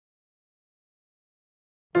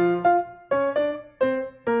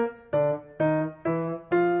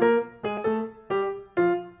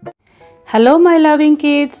Hello my loving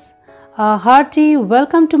kids, a hearty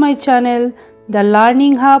welcome to my channel, The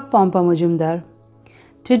Learning Hub Pompa Majumdar.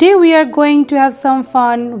 Today we are going to have some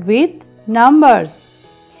fun with numbers.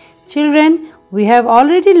 Children, we have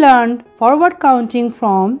already learned forward counting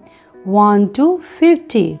from 1 to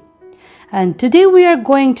 50. And today we are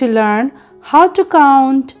going to learn how to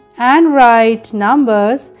count and write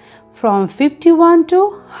numbers from 51 to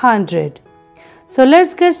 100. So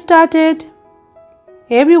let's get started.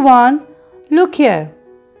 Everyone, look here.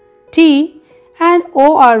 T and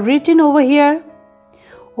O are written over here.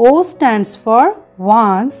 O stands for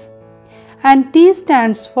ones and T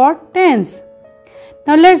stands for tens.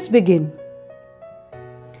 Now let's begin.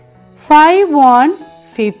 5 1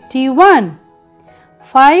 51.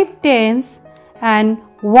 5 tens and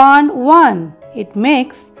 1 1. It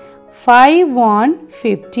makes 5 1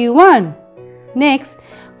 51. Next,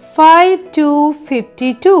 5 2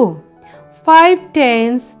 52. 5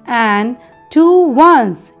 tens and 2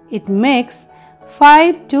 ones. It makes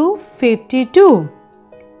 5 2 52.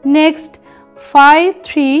 Next, 5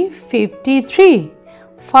 3 53.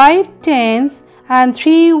 5 tens and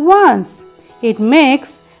 3 ones. It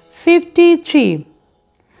makes 53.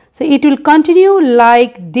 So it will continue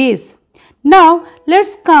like this. Now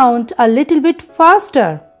let's count a little bit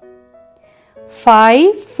faster.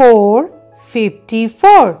 5 4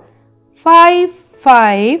 54. 5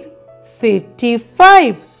 5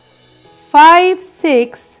 55. 5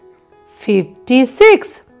 6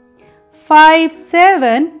 56. 5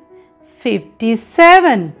 7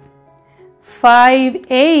 57. 5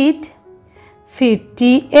 8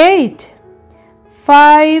 58.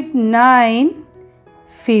 5 9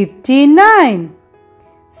 59.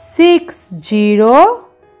 6 0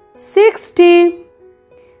 60.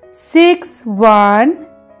 6 1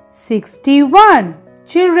 61.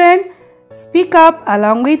 Children, speak up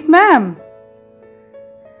along with ma'am.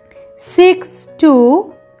 6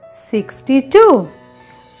 2 62.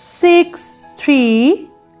 6 3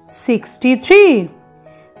 63.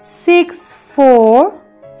 6 4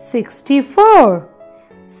 64.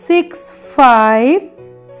 6 5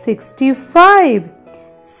 65.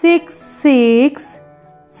 6 6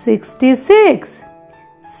 66.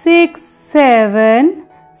 6 7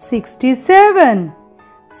 67.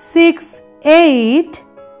 6 8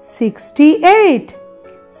 68.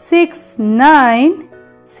 6 9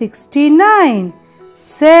 69.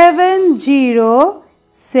 7 0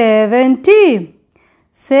 70.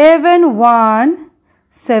 7 1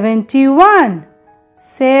 71.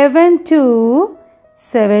 7 2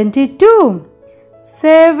 72.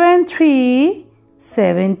 7 3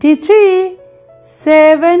 73.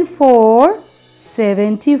 7 4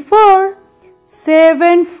 74.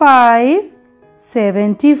 7 5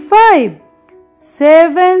 75.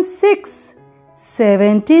 7 6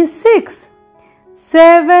 76.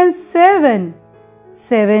 7 7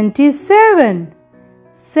 77.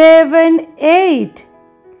 7 8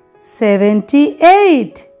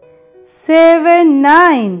 78. 7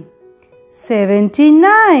 9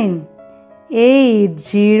 79. 8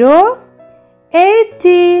 0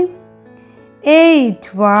 80.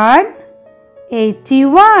 8 1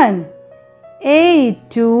 81. 8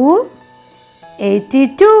 2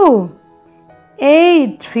 82.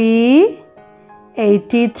 8 3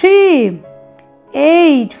 83.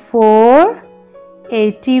 8 4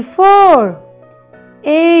 84.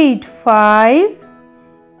 8 5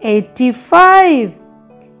 85.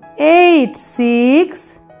 8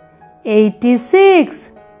 6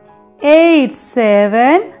 86. 8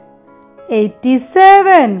 7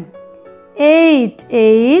 87. 8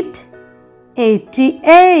 8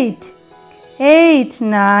 88. 8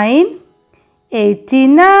 9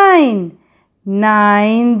 89.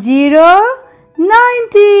 9 0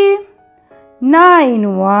 90.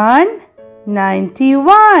 9 1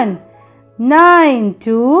 91. 9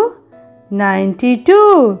 2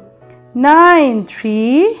 92. 9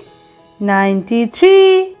 3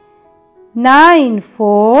 93. 9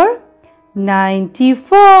 4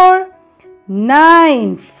 94.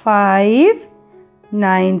 9 5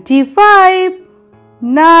 95.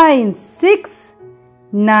 9 6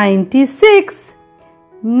 96.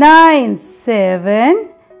 9 7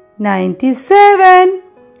 97.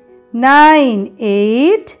 9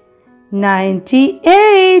 8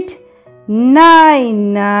 98.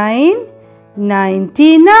 9 9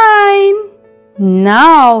 99.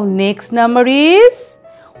 Now next number is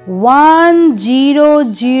 1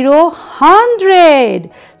 0 0 100.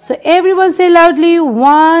 So everyone say loudly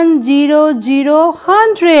 1 0 0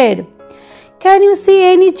 100. Can you see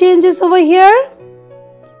any changes over here?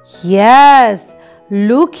 Yes,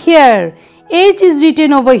 look here. H is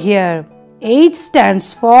written over here. H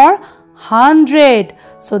stands for 100.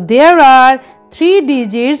 So there are 3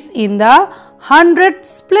 digits in the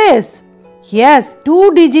hundredths place. Yes,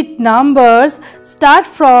 2-digit numbers start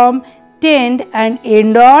from 10 and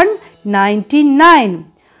end on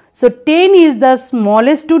 99. So 10 is the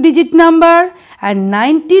smallest 2-digit number and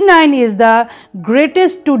 99 is the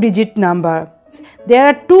greatest 2-digit number. There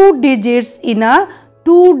are 2 digits in a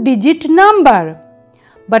 2-digit number.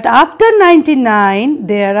 But after 99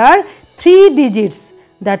 there are 3 digits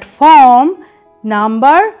that form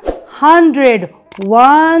number 100.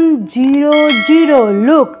 100.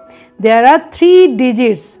 Look, there are 3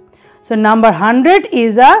 digits. So number 100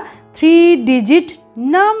 is a 3-digit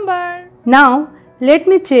number. Now let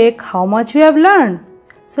me check how much you have learned.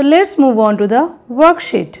 So let's move on to the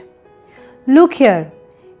worksheet. Look here,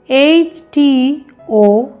 H, T,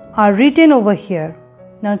 O are written over here.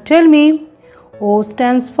 Now tell me, O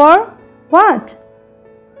stands for what?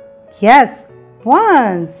 Yes,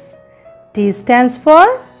 ones. T stands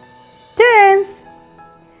for tens.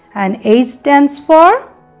 And H stands for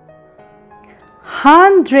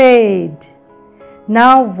 100.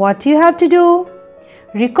 Now what you have to do?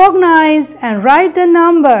 Recognize and write the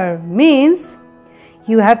number. Means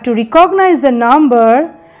you have to recognize the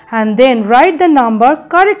number and then write the number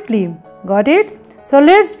correctly. Got it? So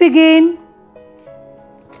let's begin.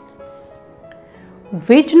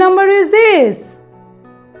 Which number is this?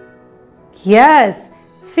 Yes,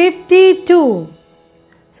 52.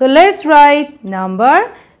 So let's write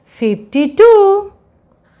number 52.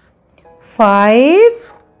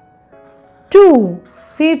 5, 2,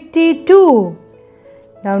 52.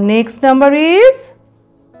 Now next number is,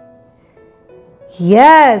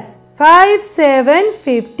 yes, 5, 7,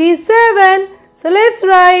 57. So let's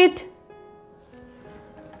write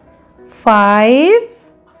 5,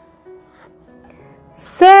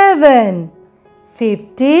 7,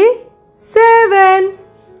 57.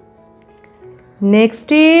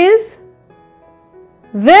 Next is,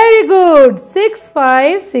 very good, 6,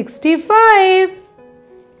 5, 65.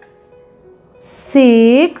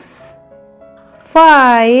 6,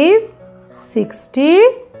 5,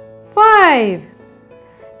 65.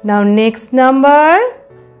 Now next number,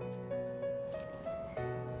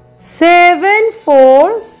 7,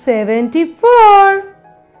 4, 74.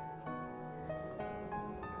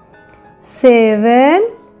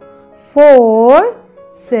 7, 4,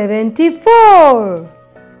 74.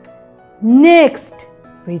 Next,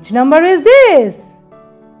 which number is this?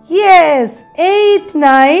 Yes, 8,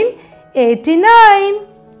 9, 89.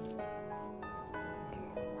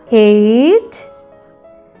 8,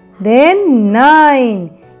 then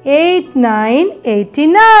 9. 8, 9,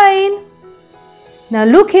 89. Now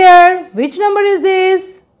look here, which number is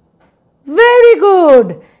this? Very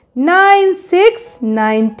good. 9, 6,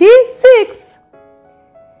 96.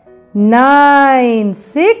 9,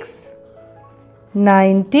 6,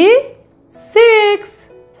 96.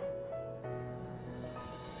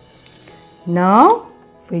 Now,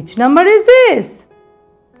 which number is this?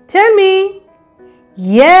 Tell me.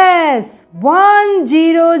 Yes,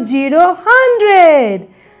 100.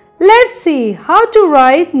 Let's see how to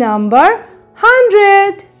write number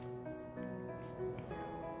 100.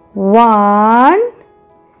 1,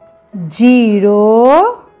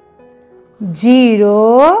 0,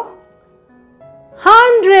 0,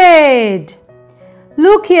 100.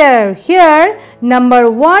 Look here. Here number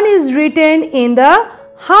 1 is written in the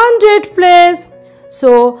 100th place.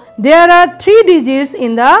 So there are 3 digits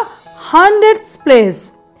in the 100th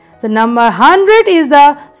place. So number 100 is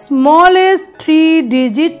the smallest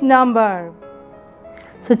 3-digit number.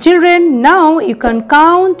 So children, now you can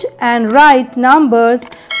count and write numbers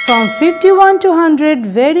from 51 to 100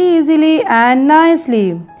 very easily and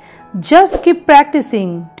nicely. Just keep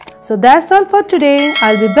practicing. So that's all for today.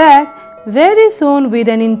 I'll be back very soon with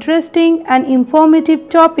an interesting and informative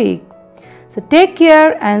topic. So take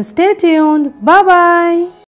care and stay tuned. Bye-bye.